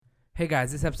Hey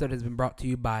guys, this episode has been brought to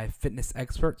you by Fitness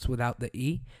Experts without the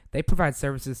E. They provide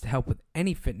services to help with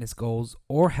any fitness goals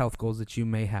or health goals that you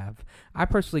may have. I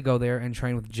personally go there and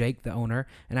train with Jake, the owner,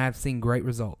 and I have seen great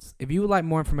results. If you would like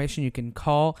more information, you can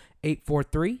call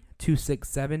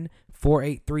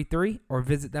 843-267-4833 or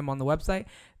visit them on the website,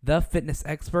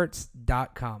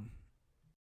 thefitnessexperts.com.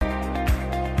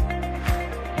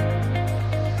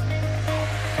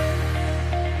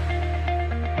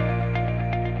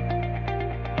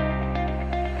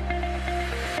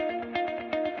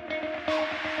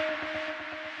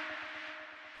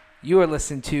 You are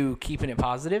listening to Keeping It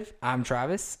Positive. I'm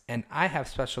Travis, and I have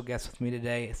special guests with me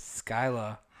today,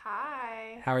 Skyla.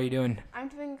 Hi. How are you doing? I'm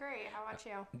doing great. How about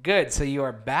you? Good. So you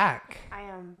are back. I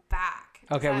am back.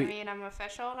 Okay. Does that mean I'm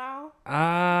official now?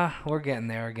 We're getting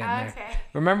there. We're getting Okay. there.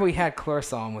 Remember we had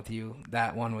Clarissa on with you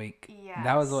that 1 week? Yes.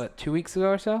 That was, 2 weeks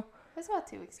ago or so? It was about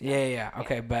 2 weeks ago. Yeah.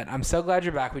 Okay, but I'm so glad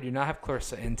you're back. We do not have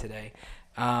Clarissa in today.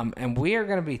 And we are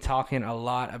going to be talking a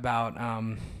lot about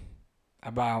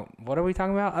what are we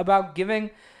talking about? About giving.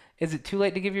 Is it too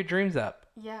late to give your dreams up?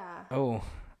 Yeah. Oh,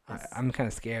 I'm kind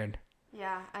of scared.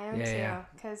 Yeah, I am too.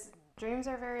 Because dreams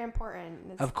are very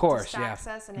important. Of course, distracts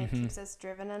us and it keeps us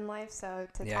driven in life. So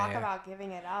to talk about giving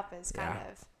it up is kind of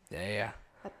weird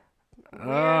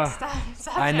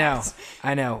stuff.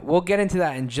 I know. We'll get into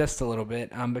that in just a little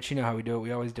bit. But you know how we do it.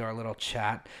 We always do our little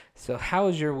chat. So how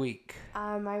was your week?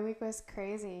 My week was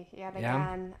crazy yet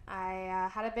again. I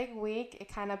had a big week.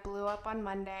 It kind of blew up on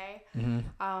Monday.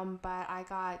 But I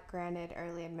got granted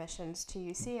early admissions to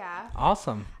UCF.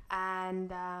 Awesome.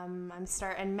 And I'm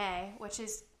starting May, which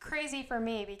is crazy for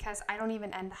me because I don't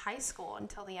even end high school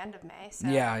until the end of May. So,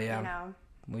 you know.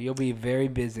 Well, you'll be very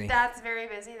busy. That's very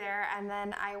busy there. And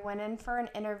then I went in for an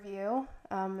interview.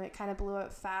 It kind of blew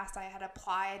up fast. I had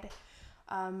applied,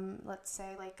 let's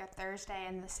say like a Thursday,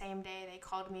 and the same day they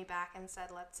called me back and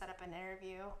said, let's set up an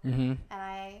interview. And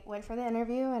I went for the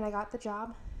interview and I got the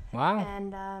job. Wow.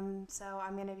 And so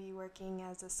I'm going to be working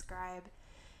as a scribe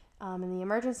in the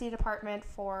emergency department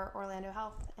for Orlando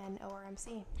Health and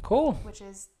ORMC. Cool. Which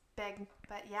is big.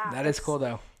 But yeah. That is cool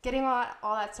though. Getting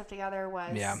all that stuff together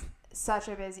was... such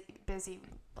a busy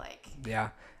yeah,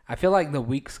 I feel like the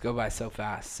weeks go by so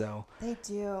fast. So they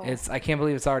do. I can't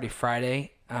believe it's already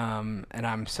Friday. And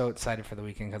I'm so excited for the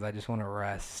weekend because I just want to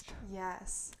rest.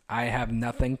 Yes. I have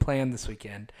nothing planned this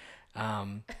weekend.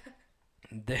 I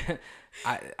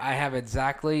have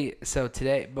exactly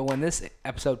today, but when this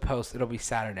episode posts, it'll be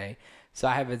Saturday. So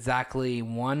I have exactly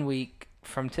 1 week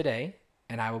from today,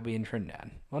 and I will be in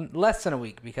Trinidad. Well, less than a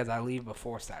week because I leave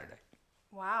before Saturday.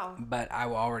 Wow. But I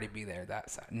will already be there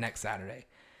next Saturday.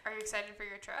 Are you excited for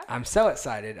your trip? I'm so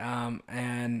excited.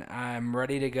 And I'm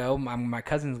ready to go. My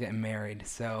cousin's getting married,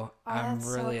 so I'm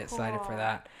really excited for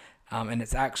that. And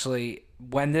it's actually,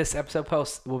 when this episode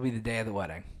posts, will be the day of the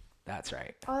wedding. That's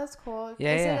right. Oh, that's cool.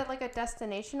 Yeah, Is it like a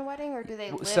destination wedding, or do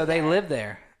they live there? So they live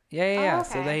there. Yeah. Oh, okay.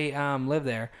 So they live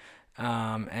there.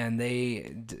 And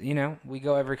they, we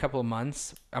go every couple of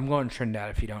months. I'm going to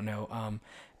Trinidad if you don't know.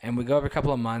 And we go every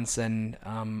couple of months, and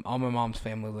all my mom's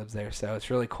family lives there, so it's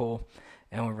really cool,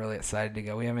 and we're really excited to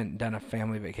go. We haven't done a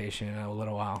family vacation in a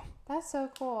little while. That's so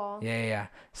cool. Yeah.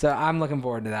 So I'm looking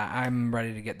forward to that. I'm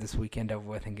ready to get this weekend over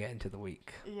with and get into the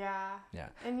week. Yeah. Yeah.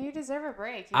 And you deserve a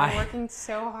break. You've been working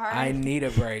so hard. I need a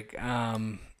break.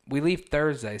 We leave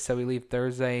Thursday, so we leave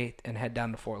Thursday and head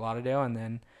down to Fort Lauderdale, and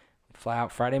then fly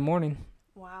out Friday morning.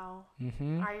 Wow.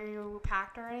 Mm-hmm. Are you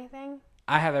packed or anything?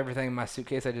 I have everything in my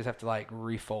suitcase. I just have to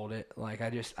refold it.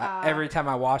 Every time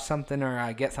I wash something or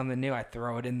I get something new, I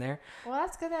throw it in there. Well,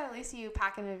 that's good that at least you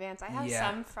pack in advance. I have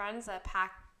some friends that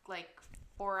pack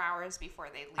 4 hours before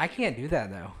they leave. I can't do that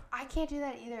though. I can't do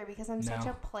that either because I'm such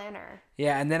a planner.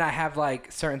 Yeah, and then I have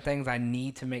certain things I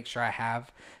need to make sure I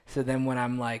have. So then when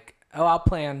I'm I'll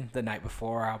plan the night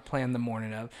before, I'll plan the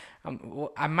morning of.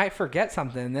 I might forget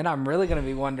something, and then I'm really going to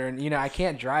be wondering, I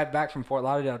can't drive back from Fort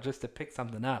Lauderdale just to pick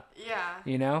something up.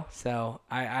 Yeah. So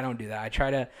I don't do that.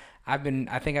 I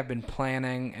think I've been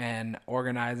planning and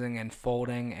organizing and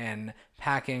folding and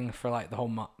packing for the whole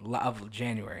month of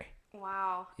January.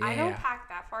 Wow. Yeah. I don't pack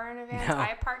that far in advance. No.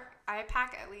 I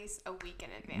pack at least a week in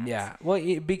advance. Yeah. Well,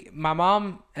 my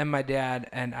mom and my dad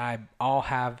and I all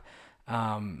have...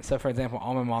 so for example,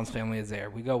 all my mom's family is there.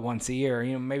 We go once a year,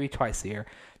 maybe twice a year.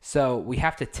 So we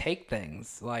have to take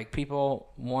things.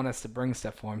 People want us to bring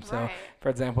stuff for them. So for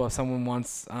example, if someone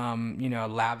wants, a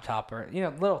laptop or,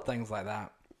 little things like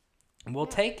that, we'll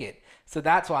take it. So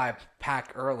that's why I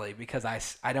pack early because I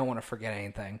don't want to forget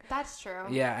anything. That's true.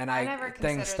 Yeah. And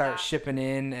things start shipping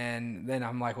in, and then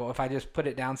I'm like, well, if I just put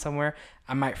it down somewhere,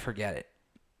 I might forget it.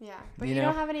 Yeah, but you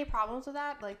don't have any problems with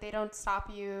that? Like, they don't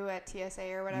stop you at TSA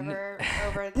or whatever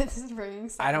over this bringing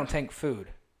stuff? I don't take food.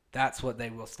 That's what they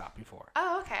will stop you for.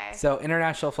 Oh, okay. So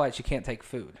international flights, you can't take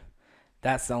food.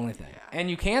 That's the only thing. Yeah. And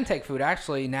you can take food.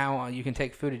 Actually, now you can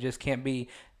take food. It just can't be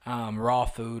raw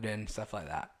food and stuff like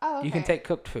that. Oh, okay. You can take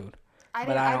cooked food.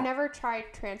 I've never tried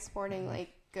transporting, like,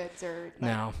 goods or,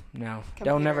 like, No. computers.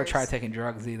 Don't never try taking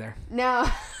drugs either. No.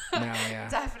 No, yeah.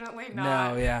 Definitely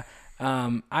not. No, yeah.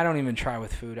 I don't even try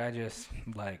with food. I just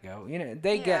let it go. You know,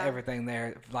 they get everything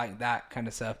there, like that kind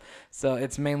of stuff. So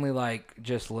it's mainly like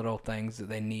just little things that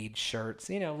they need, shirts,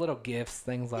 you know, little gifts,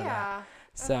 things like that.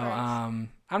 So I'm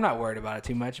not worried about it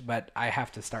too much, but I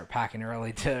have to start packing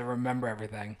early to remember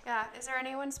everything. Yeah. Is there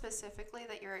anyone specifically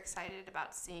that you're excited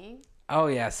about seeing? Oh,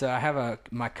 yeah. So I have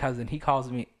my cousin. He calls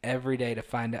me every day to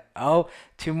find out,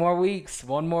 2 more weeks,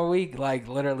 1 more week. Like,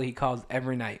 literally, he calls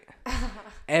every night.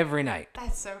 Every night.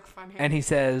 That's so funny. And he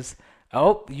says,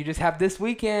 oh, you just have this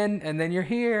weekend, and then you're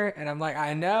here. And I'm like,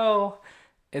 I know.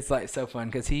 It's, like, so fun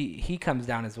because he comes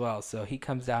down as well. So he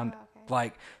comes down,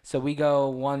 like, so we go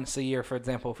once a year, for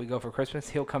example. If we go for Christmas,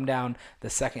 he'll come down the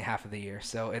second half of the year.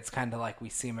 So it's kind of like we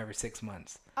see him every 6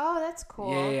 months. Oh, that's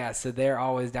cool. Yeah. So they're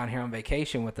always down here on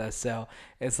vacation with us. So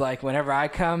it's like whenever I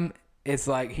come, it's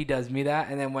like he does me that.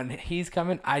 And then when he's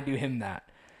coming, I do him that.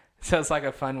 So it's like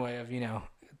a fun way of, you know,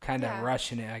 kind of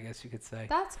rushing it, I guess you could say.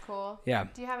 That's cool. Yeah.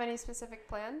 Do you have any specific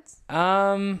plans?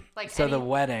 The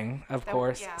wedding, of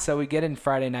course. Yeah. So we get in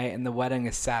Friday night and the wedding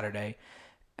is Saturday.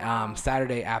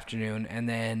 Saturday afternoon, and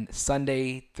then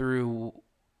Sunday through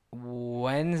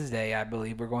Wednesday, I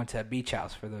believe, we're going to a beach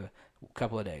house for the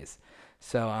couple of days.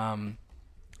 So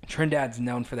Trinidad's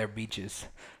known for their beaches.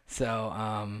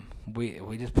 So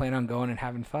we just plan on going and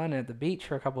having fun at the beach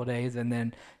for a couple of days and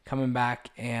then coming back.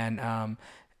 And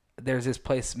there's this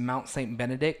place, Mount St.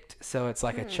 Benedict. So it's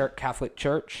like a Catholic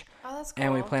church. Oh, that's cool.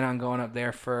 And we plan on going up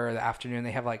there for the afternoon.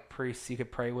 They have like priests you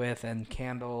could pray with and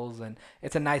candles. And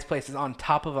it's a nice place. It's on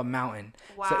top of a mountain.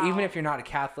 Wow. So even if you're not a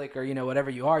Catholic or, you know,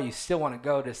 whatever you are, you still want to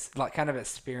go to like kind of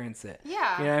experience it.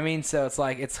 Yeah. You know what I mean? So it's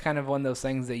like, it's kind of one of those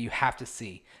things that you have to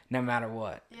see no matter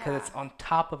what. Because it's on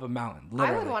top of a mountain,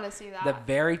 literally. I would want to see that. The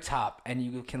very top. And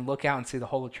you can look out and see the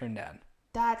whole of Trinidad.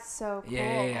 That's so cool.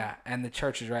 Yeah. And the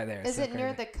church is right there. Is it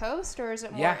near the coast or is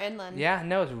it more inland? Yeah,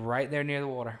 no, it's right there near the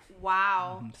water.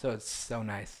 Wow. So it's so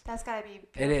nice. That's got to be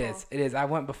beautiful. It is. I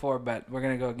went before, but we're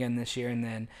going to go again this year, and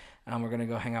then we're going to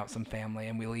go hang out with some family,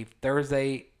 and we leave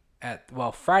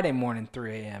Friday morning,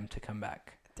 3 a.m. to come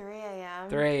back. 3 a.m.?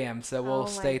 3 a.m. So we'll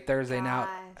stay Thursday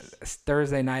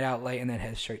night out late and then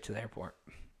head straight to the airport.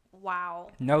 Wow.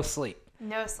 No sleep.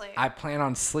 No sleep. I plan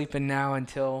on sleeping now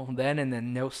until then, and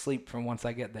then no sleep from once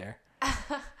I get there.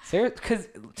 Seriously, because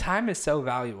time is so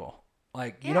valuable.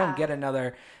 Like, you don't get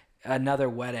another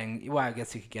wedding. Well, I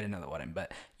guess you could get another wedding,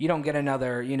 but you don't get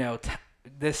another, you know,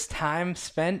 this time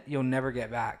spent, you'll never get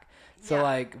back. So,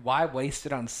 like, why waste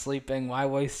it on sleeping? Why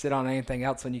waste it on anything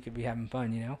else when you could be having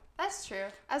fun, you know? That's true.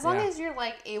 As long as you're,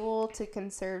 like, able to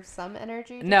conserve some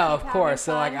energy. No, of course.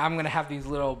 So, like, I'm going to have these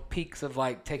little peaks of,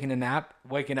 like, taking a nap,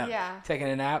 waking up. Yeah. Taking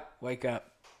a nap, wake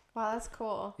up. Wow, that's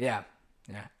cool. Yeah.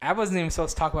 I wasn't even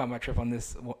supposed to talk about my trip on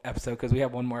this episode because we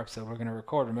have one more episode we're going to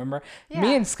record, remember? Yeah.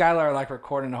 Me and Skylar are, like,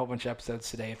 recording a whole bunch of episodes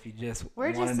today if you just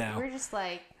want to know. We're just,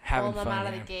 like, having pulling them fun,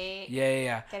 out of the gate.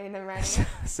 Yeah. Getting them ready.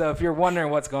 So if you're wondering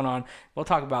what's going on, we'll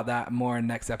talk about that more in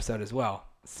the next episode as well.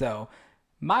 So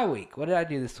my week, what did I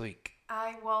do this week?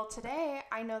 Today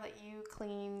I know that you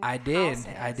cleaned I did.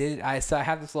 houses. I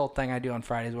have this little thing I do on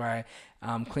Fridays where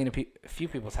I clean a few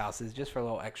people's houses just for a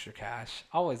little extra cash.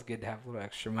 Always good to have a little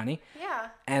extra money. Yeah.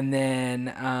 And then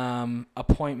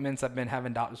appointments. I've been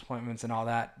having doctor's appointments and all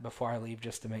that before I leave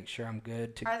just to make sure I'm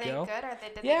good to go. Are they good?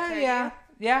 Did they clear you?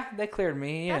 Yeah, they cleared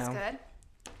me. That's good.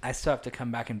 I still have to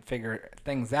come back and figure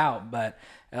things out, but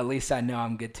at least I know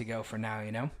I'm good to go for now,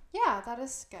 you know? Yeah, that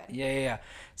is good. Yeah.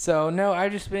 So, no,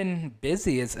 I've just been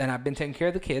busy, and I've been taking care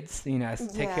of the kids. You know, I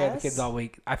take care of the kids all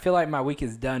week. I feel like my week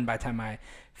is done by the time I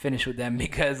finish with them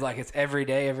because, like, it's every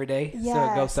day. Yes,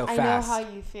 so it goes so fast. I know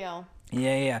how you feel.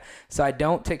 Yeah. So I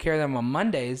don't take care of them on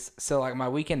Mondays. So, like, my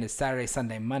weekend is Saturday,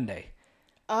 Sunday, Monday.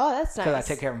 Oh, that's nice. Because I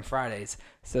take care of them Fridays.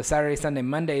 So Saturday, Sunday,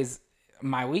 Monday's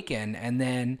my weekend, and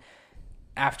then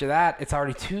after that, it's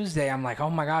already Tuesday. I'm like, oh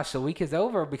my gosh, the week is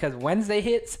over because Wednesday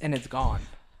hits and it's gone.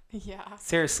 Yeah.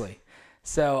 Seriously.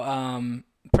 So,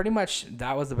 pretty much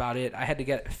that was about it. I had to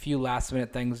get a few last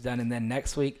minute things done. And then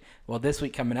this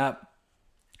week coming up,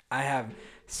 I have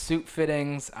suit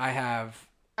fittings.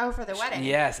 Oh, for the wedding?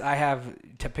 Yes. I have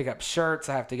to pick up shirts.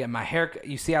 I have to get my hair.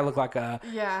 You see, I look like a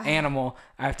animal.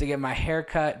 I have to get my hair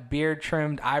cut, beard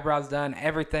trimmed, eyebrows done,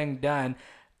 everything done.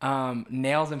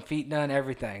 nails and feet done,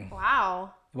 everything.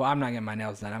 Wow. Well, I'm not getting my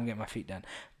nails done. I'm getting my feet done.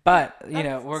 But,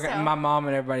 So- my mom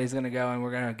and everybody's going to go and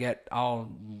we're going to get all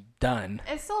done.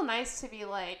 It's still nice to be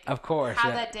like, Of course.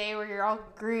 have Yeah. that day where you're all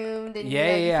groomed and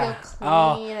Yeah, you yeah.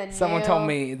 feel clean and Someone new. told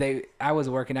me I was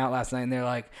working out last night and they're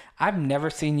like, I've never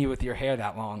seen you with your hair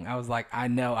that long. I was like, I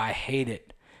know, I hate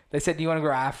it. They said, do you want to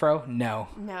grow afro? No.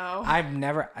 No.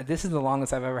 This is the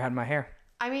longest I've ever had my hair.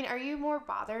 I mean, are you more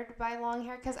bothered by long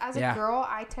hair? Because as a Yeah. girl,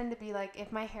 I tend to be like,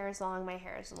 if my hair is long, my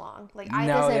hair is long. Like, it No,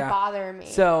 doesn't yeah. bother me.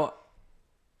 So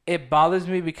it bothers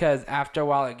me because after a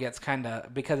while it gets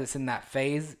because it's in that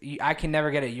phase. I can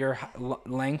never get it your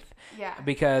length yeah.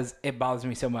 because it bothers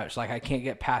me so much. Like I can't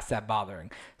get past that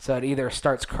bothering. So it either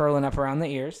starts curling up around the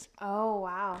ears. Oh,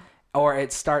 wow. Or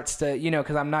it starts to,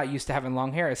 because I'm not used to having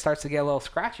long hair. It starts to get a little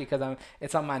scratchy because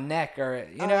it's on my neck or,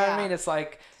 what yeah. I mean? It's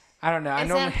like, I don't know. I It's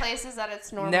normally in places that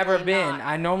it's normally never been. not.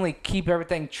 I normally keep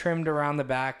everything trimmed around the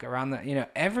back, around the,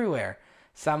 everywhere.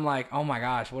 So I'm like, oh my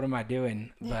gosh, what am I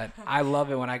doing? But I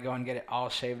love it when I go and get it all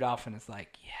shaved off and it's like,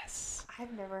 yes.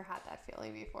 I've never had that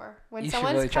feeling before. When You should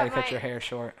someone's really try to cut cut your hair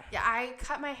short. Yeah, I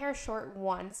cut my hair short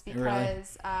once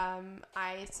because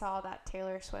I saw that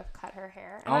Taylor Swift cut her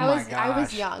hair. And Oh my I was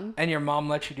gosh. young. And your mom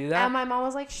let you do that? And my mom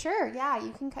was like, sure, yeah,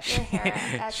 you can cut your hair.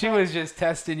 at She the-" was just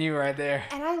testing you right there.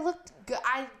 And I looked good.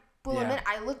 I will Yeah. admit,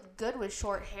 I looked good with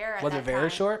short hair at Was that it very time.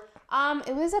 short?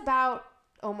 It was about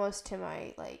almost to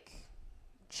my,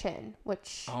 chin,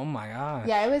 which... Oh my gosh.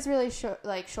 Yeah, it was really short,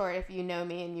 short if you know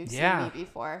me and you've seen me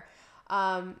before.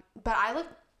 But I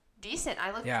looked decent.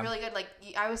 I looked really good.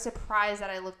 I was surprised that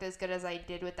I looked as good as I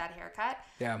did with that haircut.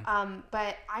 Yeah.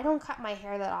 But I don't cut my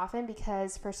hair that often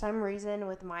because for some reason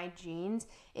with my genes,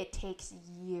 it takes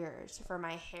years for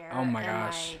my hair and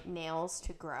my nails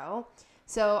to grow.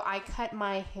 So I cut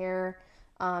my hair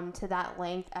to that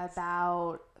length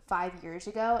about 5 years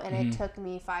ago, and it took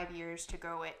me 5 years to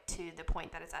grow it to the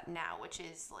point that it's at now, which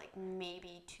is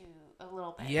maybe to a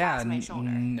little bit past my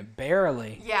shoulder.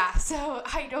 Barely. Yeah, so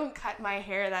I don't cut my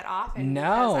hair that often No.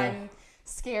 because I'm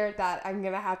scared that I'm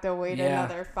gonna have to wait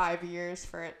another 5 years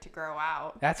for it to grow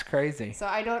out. That's crazy. So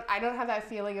I don't have that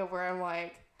feeling of where I'm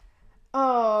like,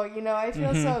 oh, I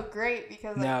feel so great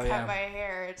because I cut my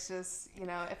hair. It's just,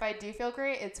 if I do feel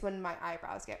great, it's when my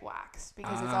eyebrows get waxed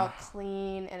because it's all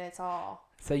clean and it's all...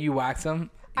 So you wax them?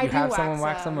 I do have someone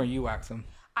wax wax them or you wax them?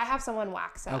 I have someone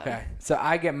wax them. Okay. So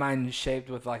I get mine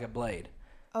shaved with a blade.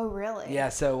 Oh, really? Yeah,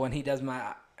 so when he does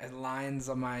my lines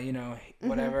on my,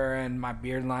 whatever, and my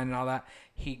beard line and all that,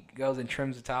 he goes and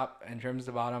trims the top and trims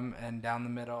the bottom and down the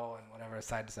middle and whatever,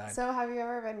 side to side. So have you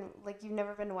ever been, you've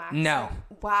never been waxed? No.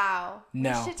 Wow.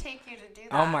 No. We should take you to do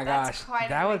that. Oh my That's gosh. quite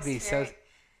That an would be so... experience.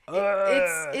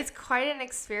 It's quite an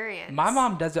experience. My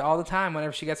mom does it all the time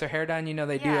whenever she gets her hair done. They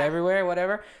do it everywhere,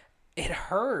 whatever. It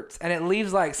hurts. And it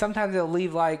leaves sometimes it'll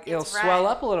leave it'll swell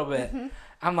up a little bit.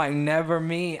 I'm like, never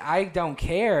me. I don't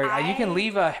care. You can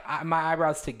leave my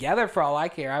eyebrows together for all I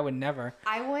care. I would never.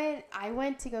 I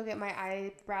went to go get my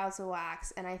eyebrows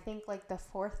waxed, and I think the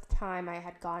fourth time I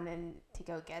had gone in to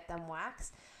go get them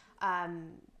waxed,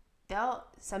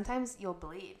 sometimes you'll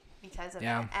bleed because of it.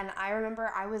 And I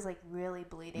remember I was really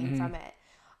bleeding from it.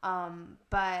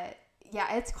 But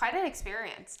yeah, it's quite an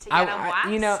experience to get them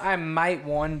waxed. I might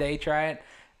one day try it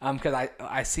because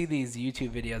I see these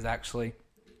YouTube videos actually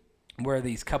where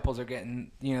these couples are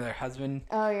getting, their husband.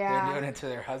 Oh, yeah. They're doing it to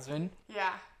their husband.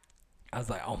 Yeah. I was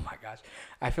like, oh my gosh,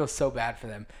 I feel so bad for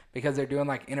them because they're doing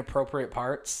inappropriate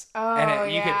parts. Oh,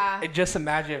 and you could just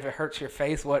imagine if it hurts your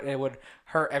face, what it would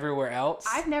hurt everywhere else.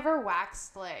 I've never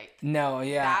waxed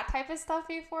that type of stuff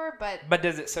before, but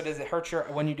does it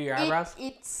hurt when you do your eyebrows?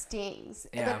 It stings,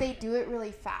 Yeah. but they do it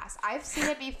really fast. I've seen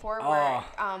it before where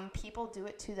people do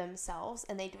it to themselves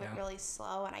and they do it really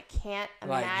slow, and I can't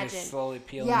imagine. Just slowly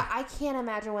peeling. Yeah, I can't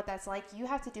imagine what that's like. You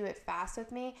have to do it fast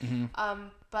with me,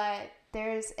 but.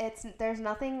 There's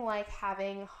nothing like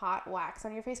having hot wax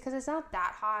on your face because it's not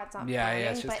that hot. It's not burning,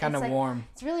 it's just kind of warm.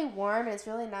 It's really warm and it's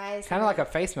really nice. Kind of like a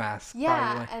face mask.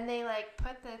 Yeah, probably. and they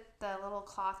put the little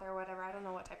cloth or whatever. I don't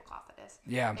know what type of cloth it is.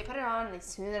 Yeah. They put it on and they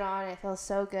smooth it on and it feels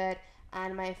so good.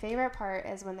 And my favorite part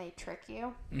is when they trick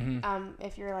you.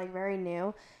 If you're very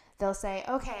new, they'll say,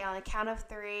 "Okay, on the count of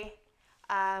 3."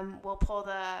 We'll pull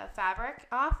the fabric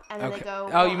off, and then they go.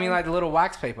 Oh, you mean like the little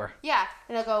wax paper? Yeah,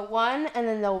 and they'll go 1, and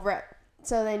then they'll rip.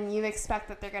 So then you expect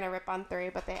that they're gonna rip on 3,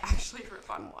 but they actually rip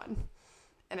on 1,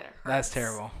 and it hurts. That's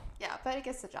terrible. Yeah, but it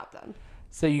gets the job done.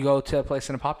 So you go to a place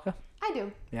in Apopka? I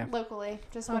do. Yeah. Locally,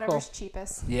 just whatever's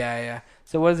cheapest. Yeah.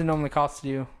 So what does it normally cost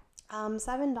you?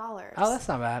 $7. Oh, that's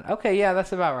not bad. Okay, yeah,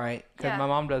 that's about right. Because Yeah. my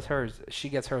mom does hers. She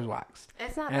gets hers waxed.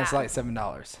 It's not And bad. it's like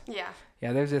 $7. Yeah.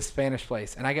 Yeah, there's this Spanish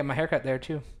place. And I get my haircut there,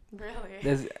 too.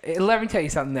 Really? Let me tell you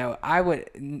something, though.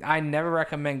 I never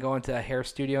recommend going to a hair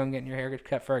studio and getting your hair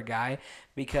cut for a guy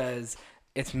because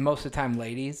it's most of the time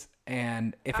ladies.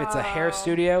 And if it's a hair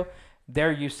studio,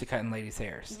 they're used to cutting ladies'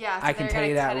 hairs. Yeah, so I can they're tell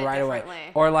you gonna that cut it right away.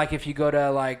 differently. Or like if you go to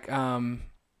like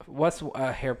what's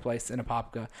a hair place in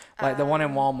Apopka? Like the one in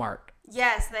Walmart.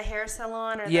 Yes, the hair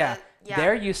salon or Yeah, the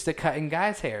they're used to cutting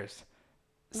guys' hairs.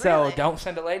 So Really? don't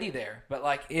send a lady there. But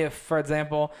like if, for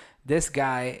example, this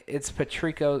guy, it's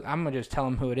Patrico. I'm gonna just tell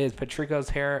him who it is. Patrico's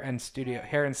Hair and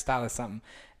Stylist something,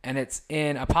 and it's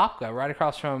in Apopka, right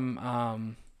across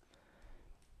from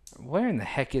where in the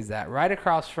heck is that? Right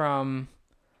across from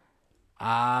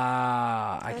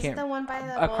I Is can't. it the one by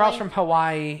the Across bowling? from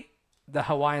Hawaii, the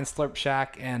Hawaiian Slurp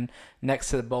Shack, and next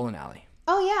to the bowling alley.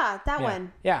 Oh yeah, that Yeah.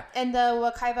 one. Yeah. And the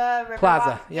Wakaiba River Plaza.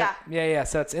 Walk. Yep. Yeah.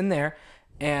 So it's in there,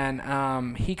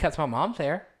 and he cuts my mom's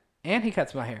hair, and he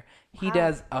cuts my hair. He Wow.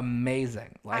 does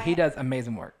amazing. Like he does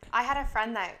amazing work. I had a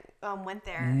friend that went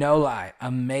there. No lie,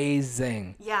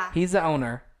 amazing. Yeah. He's the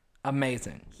owner.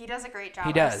 Amazing. He does a great job.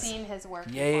 He does. I've seen his work.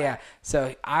 Yeah.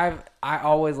 So I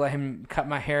always let him cut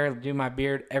my hair, do my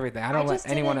beard, everything. I don't let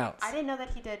anyone else. I didn't know that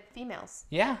he did females.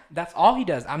 Yeah, that's all he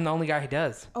does. I'm the only guy he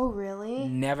does. Oh really?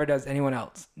 Never does anyone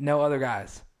else. No other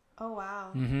guys. Oh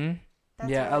wow. Mm-hmm. That's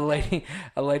Yeah, really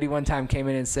a lady one time came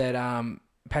in and said,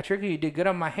 Patrick, you did good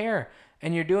on my hair,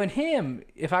 and you're doing him.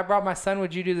 If I brought my son,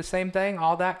 would you do the same thing?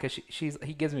 All that? Because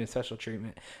he gives me a special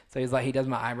treatment. So he's like, he does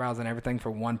my eyebrows and everything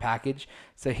for one package.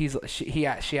 So she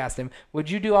asked him, would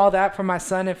you do all that for my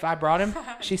son if I brought him?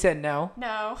 She said no.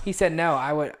 No. He said no.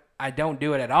 I don't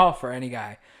do it at all for any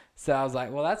guy. So I was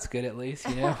like, well, that's good at least,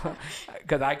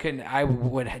 because I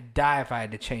would die if I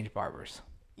had to change barbers.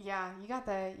 Yeah, you got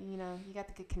the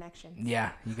good connection.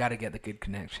 Yeah, you got to get the good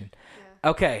connection. Yeah.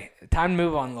 Okay, time to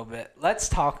move on a little bit. Let's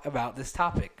talk about this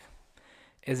topic.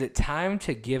 Is it time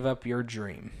to give up your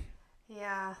dream?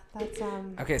 Yeah, that's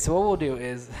Okay, so what we'll do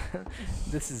is,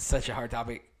 this is such a hard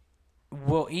topic.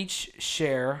 We'll each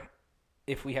share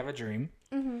if we have a dream,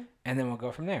 Mhm. and then we'll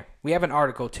go from there. We have an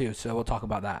article too, so we'll talk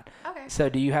about that. Okay. So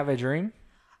do you have a dream?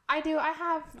 I do. I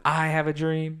have a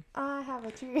dream. have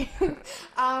a dream.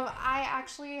 I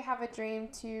actually have a dream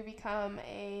to become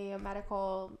a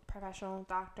medical professional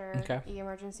doctor, Okay.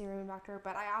 emergency room doctor.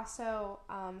 But I also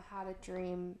had a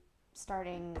dream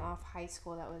starting off high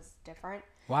school that was different,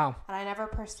 Wow. and I never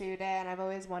pursued it. And I've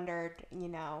always wondered,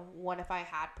 what if I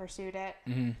had pursued it?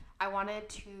 Mm-hmm. I wanted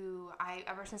to.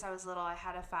 Ever since I was little, I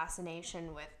had a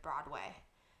fascination with Broadway.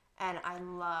 And I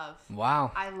love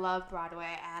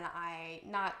Broadway, and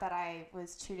not that I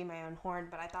was tooting my own horn,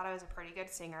 but I thought I was a pretty good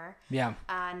singer. Yeah.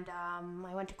 And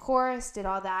I went to chorus, did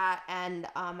all that, and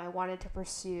I wanted to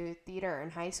pursue theater in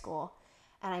high school,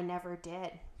 and I never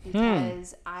did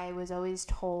because I was always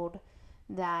told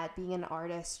that being an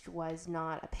artist was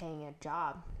not a paying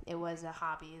job. It was a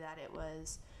hobby, that it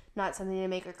was not something to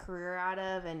make a career out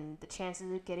of, and the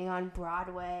chances of getting on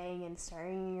Broadway and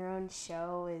starting your own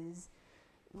show is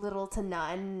little to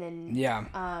none. And Yeah.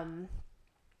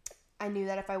 I knew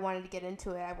that if I wanted to get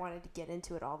into it, I wanted to get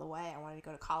into it all the way. I wanted to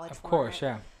go to college Of for course, it.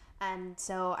 yeah. And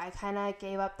so I kind of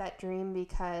gave up that dream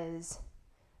because,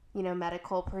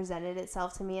 medical presented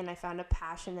itself to me, and I found a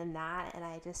passion in that. And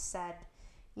I just said,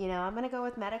 I'm going to go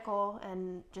with medical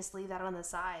and just leave that on the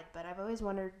side. But I've always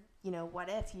wondered, what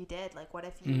if you did? Like, what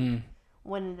if you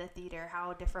went into theater?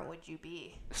 How different would you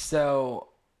be? So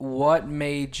what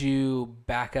made you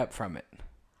back up from it?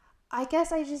 I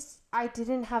guess I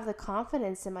didn't have the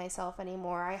confidence in myself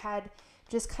anymore. I had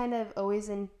just kind of always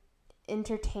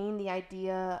entertained the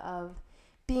idea of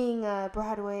being a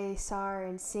Broadway star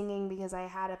and singing because I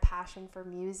had a passion for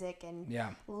music and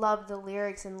loved the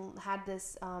lyrics and had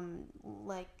this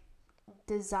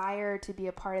desire to be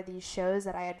a part of these shows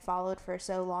that I had followed for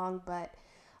so long. But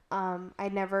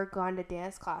I'd never gone to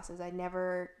dance classes. I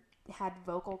never had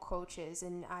vocal coaches,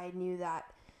 and I knew that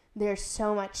there's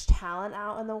so much talent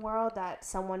out in the world that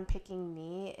someone picking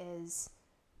me is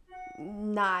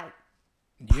not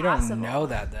You possible. don't know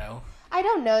that, though. I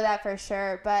don't know that for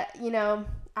sure, but,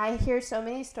 I hear so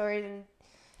many stories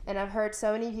and I've heard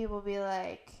so many people be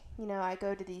like, I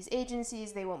go to these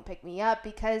agencies, they won't pick me up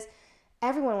because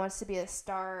everyone wants to be a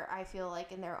star, I feel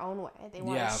like, in their own way. They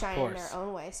want to shine in their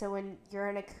own way. So when you're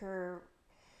in a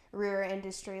career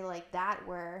industry like that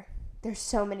where there's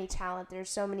so many talent, there's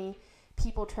so many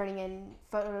people turning in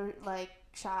photo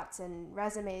shots and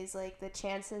resumes, like the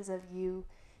chances of you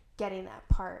getting that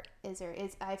part is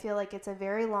I feel like it's a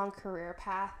very long career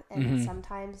path, and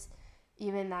sometimes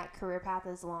even that career path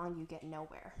is long, you get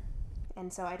nowhere.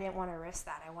 And so I didn't want to risk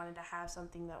that. I wanted to have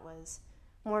something that was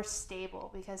more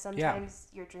stable because sometimes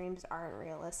your dreams aren't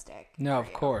realistic. No,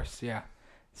 of course, yeah.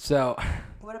 So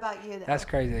what about you though? That's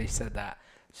crazy that you said that.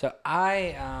 So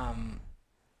I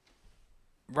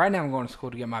right now I'm going to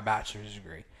school to get my bachelor's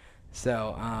degree.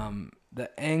 So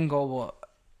the end goal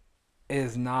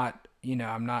is not,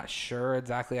 I'm not sure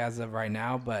exactly as of right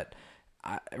now, but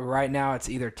right now it's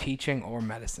either teaching or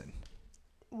medicine.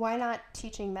 Why not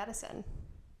teaching medicine?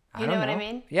 You know what I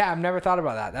mean? Yeah, I've never thought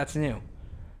about that. That's new.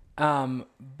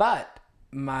 But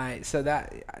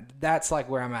that's like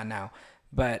where I'm at now.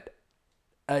 But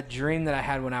a dream that I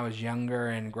had when I was younger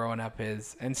and growing up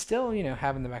is, and still,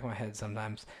 have in the back of my head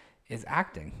sometimes, is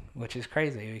acting, which is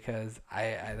crazy because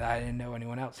I didn't know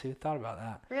anyone else who thought about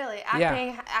that. Really?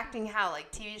 Acting how?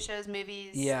 Like TV shows,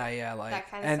 movies? Yeah, like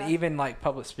that kind of and stuff? even like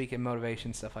public speaking,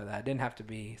 motivation, stuff like that. It didn't have to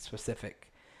be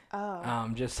specific. Oh.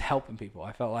 Just helping people.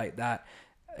 I felt like that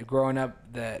growing up,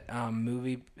 that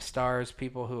movie stars,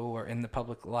 people who were in the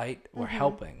public light, were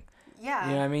helping. Yeah.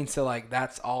 You know what I mean? So like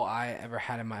that's all I ever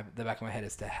had in the back of my head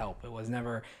is to help. It was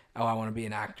never, oh, I want to be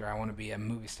an actor, I want to be a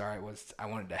movie star. It was, I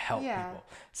wanted to help people.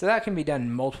 So that can be done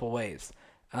in multiple ways.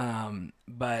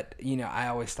 But I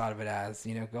always thought of it as,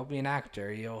 go be an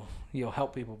actor. You'll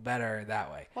help people better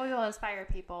that way. Well, you'll inspire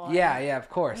people. Yeah, of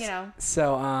course.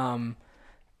 So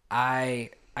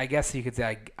I guess you could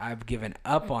say I've given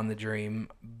up on the dream,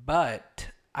 but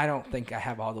I don't think I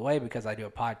have all the way because I do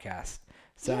a podcast.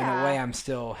 So in a way, I'm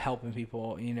still helping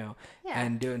people,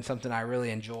 and doing something I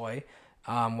really enjoy,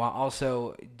 while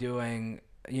also doing,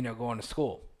 going to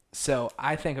school. So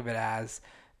I think of it as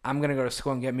I'm going to go to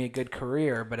school and get me a good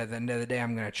career, but at the end of the day,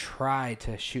 I'm going to try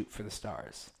to shoot for the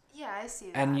stars. Yeah, I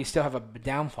see that. And you still have a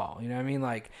downfall, you know what I mean?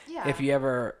 Like, if you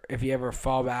ever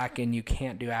fall back and you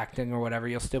can't do acting or whatever,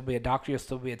 you'll still be a doctor, you'll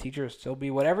still be a teacher, you'll still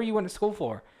be whatever you went to school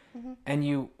for. Mm-hmm. And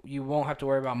you won't have to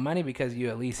worry about money because you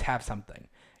at least have something.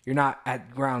 You're not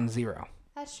at ground zero.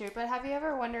 That's true. But have you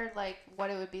ever wondered, like, what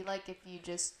it would be like if you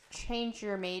just changed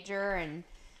your major and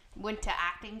went to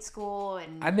acting school?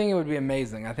 And I think it would be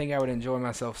amazing. I think I would enjoy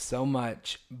myself so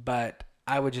much, but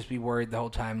I would just be worried the whole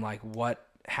time, like, what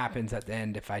happens at the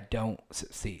end if I don't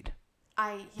succeed?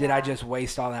 Did I just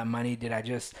waste all that money? Did I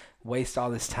just waste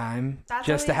all this time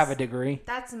to have a degree?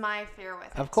 That's my fear with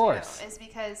it. Of course. Too, is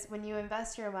because when you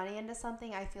invest your money into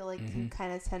something, I feel like you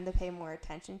kind of tend to pay more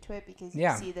attention to it because you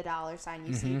see the dollar sign,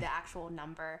 you see the actual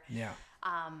number. Yeah.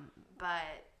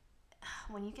 But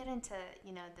when you get into,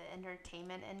 the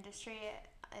entertainment industry,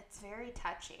 it's very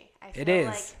touchy. I feel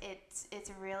like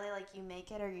it's really like you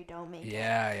make it or you don't make it.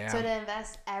 Yeah. So to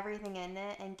invest everything in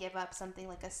it and give up something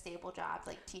like a stable job,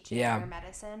 like teaching or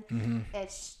medicine,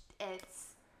 it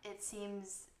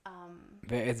seems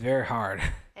it's very hard.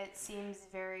 It seems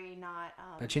very not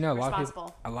but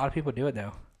a lot of people do it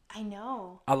though. I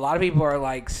know. A lot of people are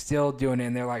like still doing it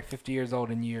and they're like 50 years old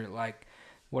and you're like,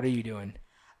 what are you doing?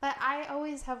 But I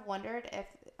always have wondered if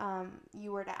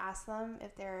you were to ask them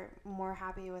if they're more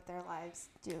happy with their lives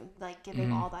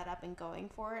giving all that up and going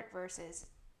for it versus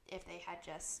if they had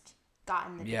just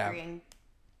gotten the degree and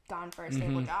gone for a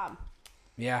stable job.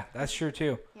 Yeah, that's true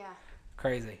too. Yeah.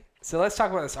 Crazy. So let's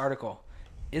talk about this article.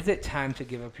 Is it time to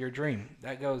give up your dream?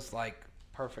 That goes like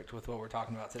perfect with what we're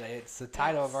talking about today. It's the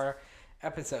title of our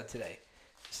episode today.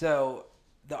 So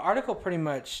the article pretty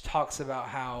much talks about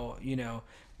how,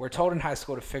 we're told in high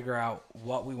school to figure out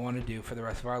what we want to do for the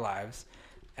rest of our lives.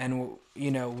 And,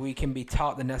 we can be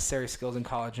taught the necessary skills in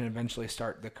college and eventually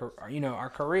start our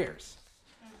careers.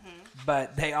 Mm-hmm.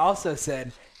 But they also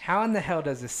said, how in the hell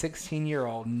does a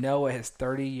 16-year-old know what his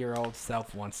 30-year-old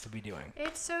self wants to be doing?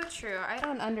 It's so true. I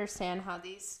don't understand how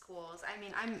these schools, I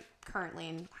mean, I'm currently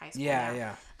in high school now.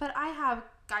 Yeah. But I have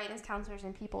guidance counselors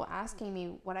and people asking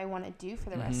me what I want to do for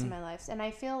the rest of my life. And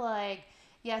I feel like,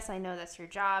 yes, I know that's your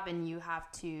job and you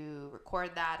have to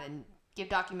record that and give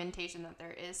documentation that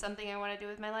there is something I want to do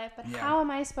with my life. But how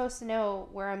am I supposed to know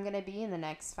where I'm going to be in the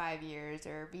next 5 years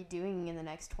or be doing in the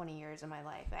next 20 years of my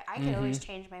life? I can always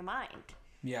change my mind.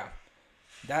 Yeah.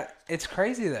 It's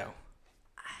crazy though.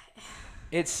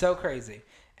 It's so crazy.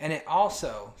 And it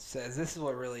also says, this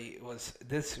really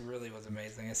was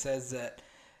amazing. It says that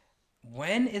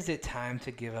when is it time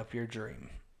to give up your dream?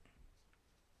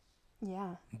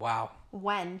 Yeah. Wow.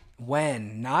 When,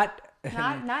 not if.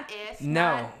 No.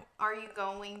 Not, are you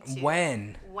going to?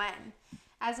 When.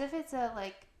 As if it's a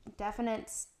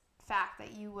definite fact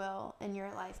that you will in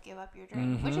your life give up your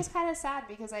dream, which is kind of sad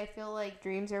because I feel like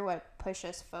dreams are what push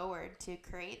us forward to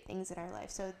create things in our life.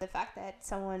 So the fact that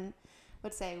someone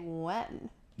would say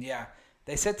when. Yeah.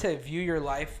 They said to view your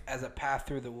life as a path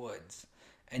through the woods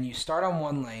and you start on a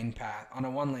one lane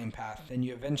path, then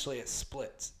you eventually it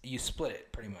splits. You split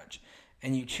it pretty much,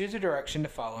 and you choose a direction to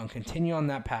follow and continue on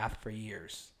that path for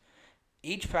years.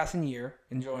 Each passing year,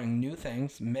 enjoying new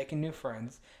things, making new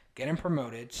friends, getting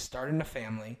promoted, starting a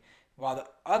family, while the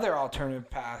other alternative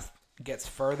path gets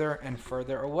further and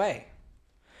further away.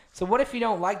 So what if you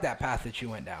don't like that path that you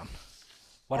went down?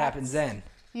 What happens then?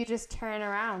 You just turn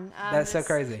around. That's so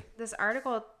crazy. This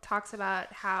article talks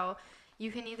about how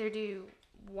you can either do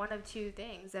one of two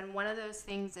things, and one of those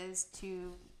things is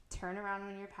to turn around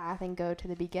on your path and go to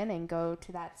the beginning, go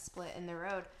to that split in the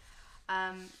road,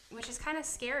 which is kind of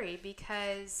scary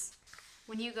because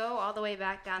when you go all the way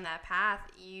back down that path,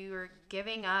 you're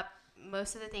giving up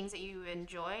most of the things that you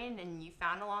enjoyed and you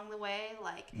found along the way,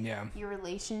 like your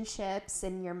relationships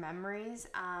and your memories.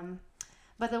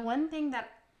 But the one thing that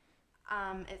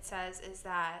it says is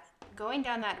that going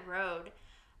down that road,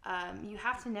 you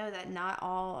have to know that not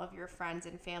all of your friends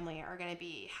and family are going to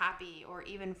be happy or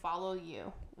even follow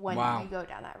you when you go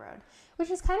down that road,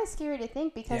 which is kind of scary to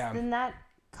think because then that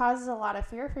causes a lot of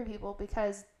fear for people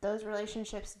because those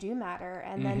relationships do matter.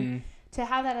 And then to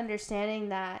have that understanding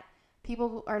that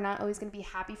people are not always going to be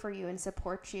happy for you and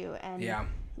support you and,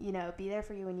 you know, be there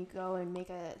for you when you go and make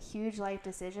a huge life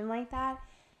decision like that.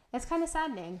 It's kind of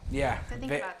saddening. Yeah. To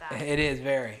think about that. It is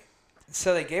very.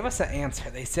 So they gave us an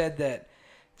answer. They said that,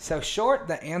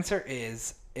 the answer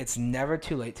is it's never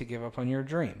too late to give up on your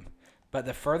dream. But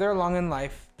the further along in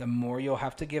life, the more you'll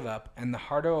have to give up and the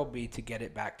harder it will be to get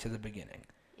it back to the beginning.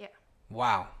 Yeah.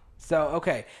 Wow. So,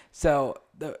 okay. So,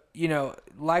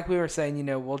 like we were saying,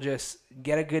 we'll just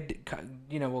get a good,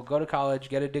 we'll go to college,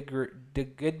 get a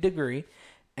good degree.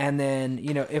 And then,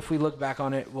 if we look back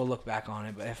on it, we'll look back on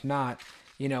it. But if not,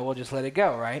 we'll just let it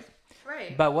go, right?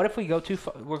 Right. But what if we go too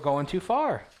far? We're going too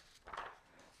far.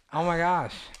 Oh my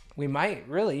gosh. We might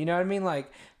really, you know what I mean?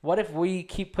 Like, what if we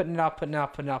keep putting it up, and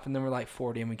then we're like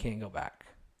 40 and we can't go back?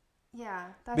 Yeah,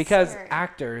 that's because scary.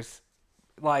 Actors,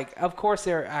 like, of course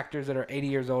there are actors that are 80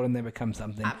 years old and they become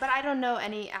something. But I don't know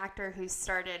any actor who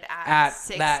started at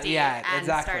 60 and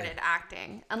started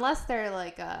acting. Unless they're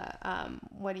like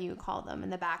what do you call them in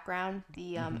the background?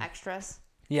 The extras.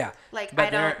 Yeah. Like, I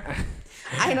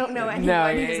don't know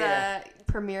anyone who's a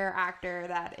premier actor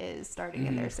that is starting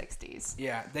in their 60s.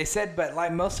 Yeah. They said, but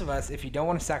like most of us, if you don't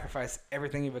want to sacrifice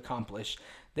everything you've accomplished,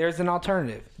 there's an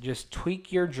alternative. Just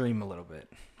tweak your dream a little bit.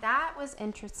 That was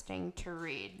interesting to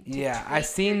read. I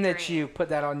seen that you put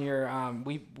that on your.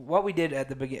 What we did at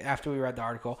the beginning after we read the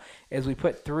article is we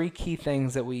put 3 key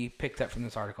things that we picked up from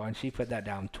this article, and she put that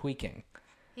down. Tweaking.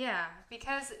 Yeah,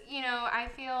 because I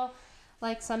feel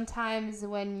like sometimes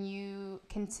when you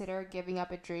consider giving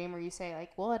up a dream, or you say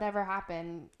like, "Will it ever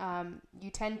happen?"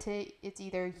 You tend to. It's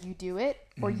either you do it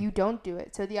or you don't do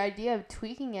it. So the idea of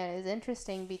tweaking it is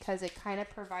interesting because it kind of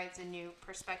provides a new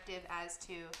perspective as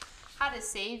to how to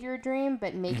save your dream,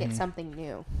 but make it something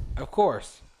new. Of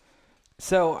course.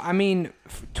 So, I mean,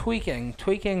 tweaking,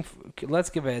 let's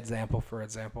give an example for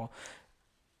example.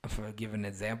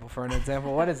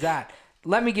 What is that?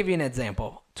 Let me give you an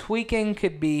example. Tweaking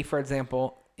could be, for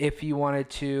example, if you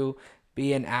wanted to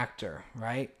be an actor,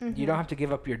 right? You don't have to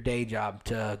give up your day job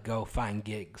to go find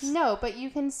gigs. No, but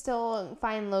you can still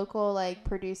find local, like,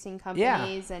 producing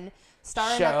companies and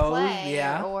star in a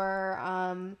play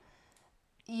or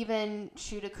even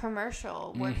shoot a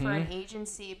commercial, work for an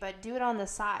agency, but do it on the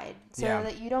side so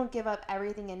that you don't give up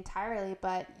everything entirely,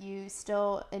 but you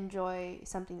still enjoy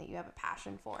something that you have a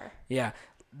passion for. Yeah.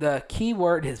 The key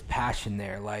word is passion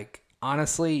there. Like,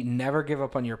 honestly, never give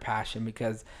up on your passion,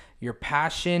 because your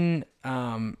passion,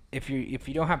 if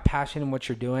you don't have passion in what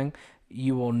you're doing,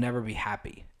 you will never be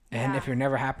happy. And if you're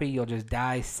never happy, you'll just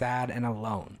die sad and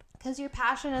alone. Because your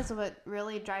passion is what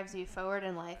really drives you forward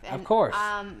in life. And, of course.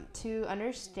 To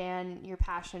understand your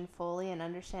passion fully and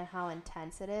understand how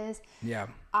intense it is,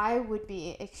 I would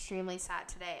be extremely sad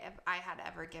today if I had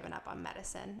ever given up on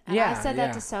medicine. And I said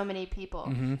that to so many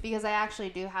people because I actually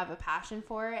do have a passion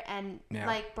for it. And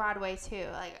like Broadway too,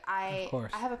 like I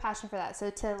have a passion for that. So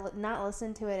to not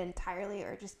listen to it entirely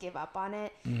or just give up on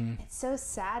it, it's so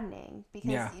saddening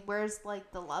because where's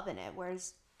like the love in it?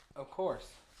 Of course.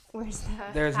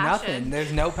 There's passion? Nothing.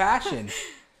 There's no passion.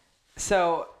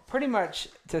 So pretty much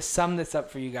to sum this up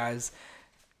for you guys,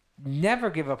 never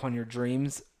give up on your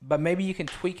dreams, but maybe you can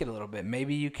tweak it a little bit.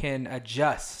 Maybe you can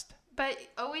adjust. But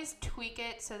always tweak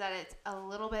it so that it's a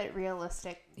little bit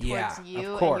realistic towards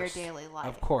you and your daily life.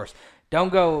 Of course.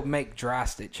 Don't go make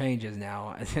drastic changes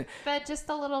now. But just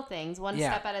the little things, one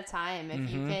step at a time.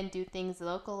 If you can do things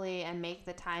locally and make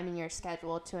the time in your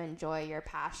schedule to enjoy your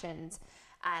passions,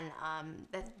 and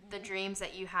the dreams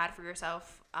that you had for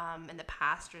yourself in the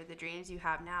past, or the dreams you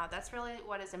have now. That's really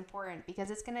what is important,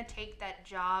 because it's going to take that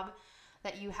job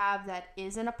that you have that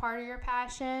isn't a part of your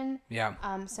passion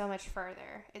so much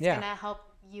further. It's going to help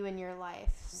you in your life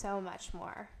so much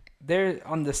more. There,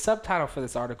 on the subtitle for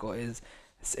this article it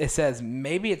says,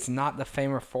 maybe it's not the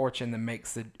fame or fortune that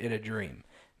makes it a dream.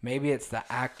 Maybe it's the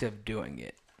act of doing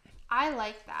it. I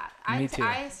like that. Me too.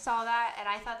 I saw that, and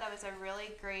I thought that was a really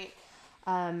great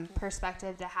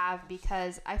perspective to have,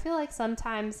 because I feel like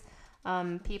sometimes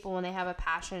people, when they have a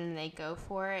passion and they go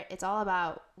for it, it's all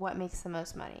about what makes the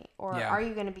most money, or are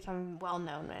you going to become well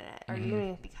known in it, or are you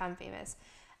going to become famous?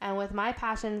 And with my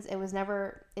passions, it's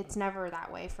never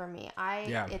that way for me.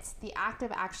 It's the act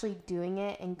of actually doing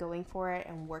it and going for it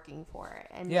and working for it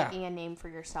and making a name for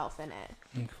yourself in it.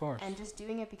 Of course. And just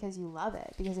doing it because you love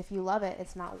it. Because if you love it,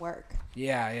 it's not work.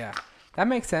 Yeah. That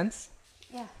makes sense.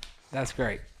 Yeah. That's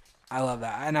great. I love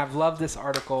that. And I've loved this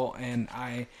article, and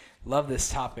I love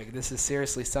this topic. This is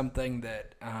seriously something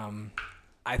that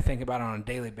I think about on a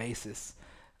daily basis.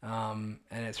 And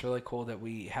it's really cool that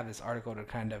we have this article to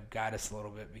kind of guide us a little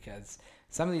bit, because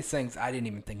some of these things I didn't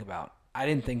even think about. I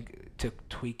didn't think to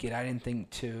tweak it. I didn't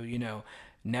think to,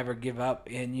 never give up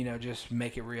and, just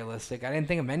make it realistic. I didn't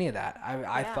think of any of that.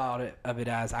 I thought of it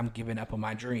as I'm giving up on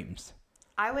my dreams.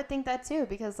 I would think that too,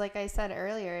 because like I said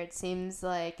earlier, it seems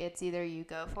like it's either you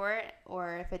go for it,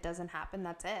 or if it doesn't happen,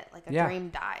 that's it. Like a dream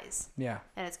dies. Yeah.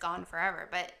 And it's gone forever.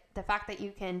 But the fact that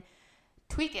you can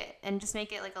tweak it and just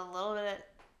make it like a little bit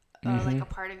like a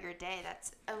part of your day,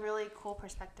 that's a really cool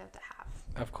perspective to have.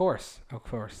 Of course.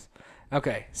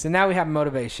 Okay, so now we have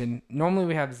motivation. Normally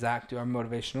we have Zach do our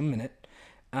motivational minute,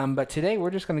 but today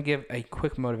we're just going to give a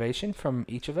quick motivation from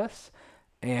each of us,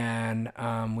 and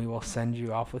we will send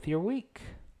you off with your week.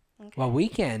 Okay. Well,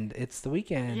 weekend. It's the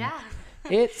weekend. Yeah.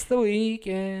 It's the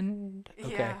weekend.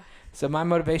 Okay. Yeah. So my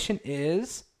motivation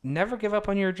is never give up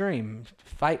on your dream.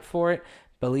 Fight for it.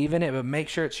 Believe in it, but make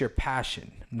sure it's your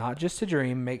passion, not just a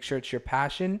dream. Make sure it's your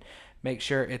passion. Make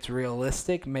sure it's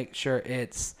realistic. Make sure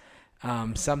it's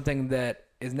something that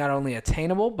is not only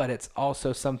attainable, but it's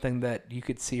also something that you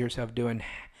could see yourself doing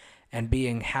and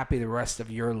being happy the rest of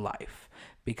your life.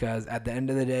 Because at the end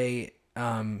of the day,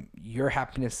 your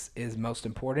happiness is most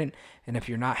important. And if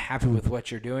you're not happy with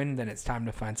what you're doing, then it's time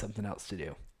to find something else to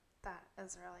do. That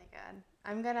is really good.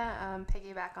 I'm going to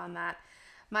piggyback on that.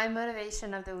 My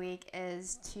motivation of the week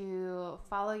is to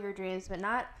follow your dreams, but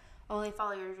not only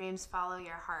follow your dreams, follow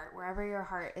your heart, wherever your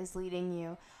heart is leading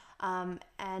you.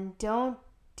 And don't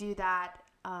do that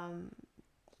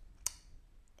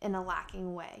in a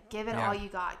lacking way. Give it all you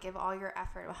got. Give all your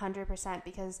effort, 100%,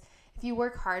 because if you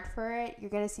work hard for it, you're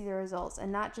going to see the results,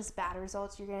 and not just bad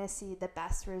results. You're going to see the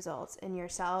best results in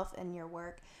yourself and your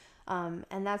work.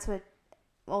 And that's what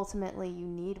ultimately you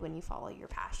need when you follow your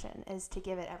passion, is to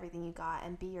give it everything you got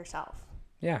and be yourself.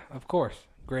 Yeah, of course.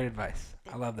 Great advice.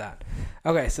 I love that.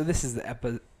 Okay, so this is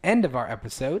the end of our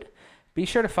episode. Be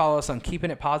sure to follow us on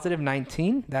Keeping It Positive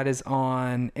 19. That is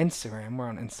on Instagram. We're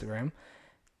on Instagram.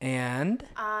 And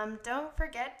don't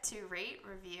forget to rate,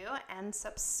 review, and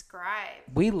subscribe.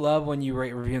 We love when you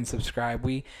rate, review, and subscribe.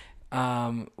 We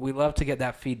love to get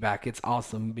that feedback. It's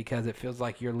awesome, because it feels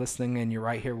like you're listening and you're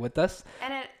right here with us.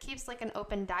 And it keeps like an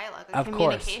open dialogue, a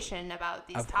communication about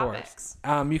these topics.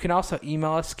 You can also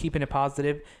email us,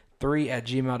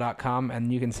 keepingitpositive3@gmail.com,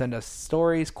 and you can send us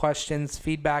stories, questions,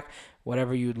 feedback,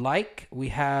 whatever you'd like. We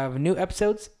have new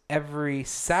episodes every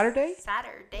Saturday.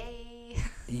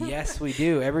 Yes, we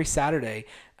do. Every Saturday.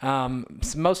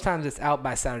 Most times it's out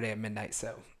by Saturday at midnight,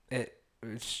 so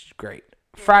it's great.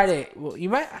 Friday, well,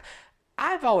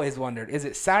 I've always wondered, is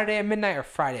it Saturday at midnight or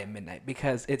Friday at midnight?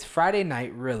 Because it's Friday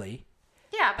night, really.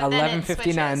 Yeah, but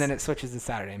 11:59, and then it switches to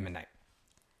Saturday at midnight.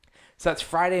 So it's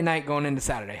Friday night going into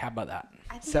Saturday. How about that?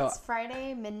 I think it's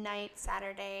Friday midnight,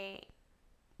 Saturday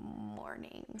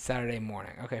morning. Saturday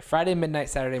morning. Okay, Friday midnight,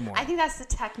 Saturday morning. I think that's the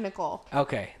technical.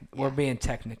 Okay, we're being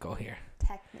technical here.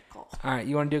 Technical. All right,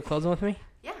 you want to do a closing with me?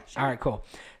 Yeah, sure. All right, cool.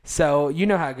 So you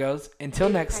know how it goes. Until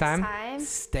next time,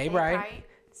 stay bright,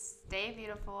 stay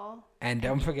beautiful, and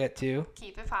don't forget to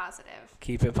keep it positive.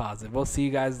 Keep it positive. We'll see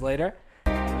you guys later.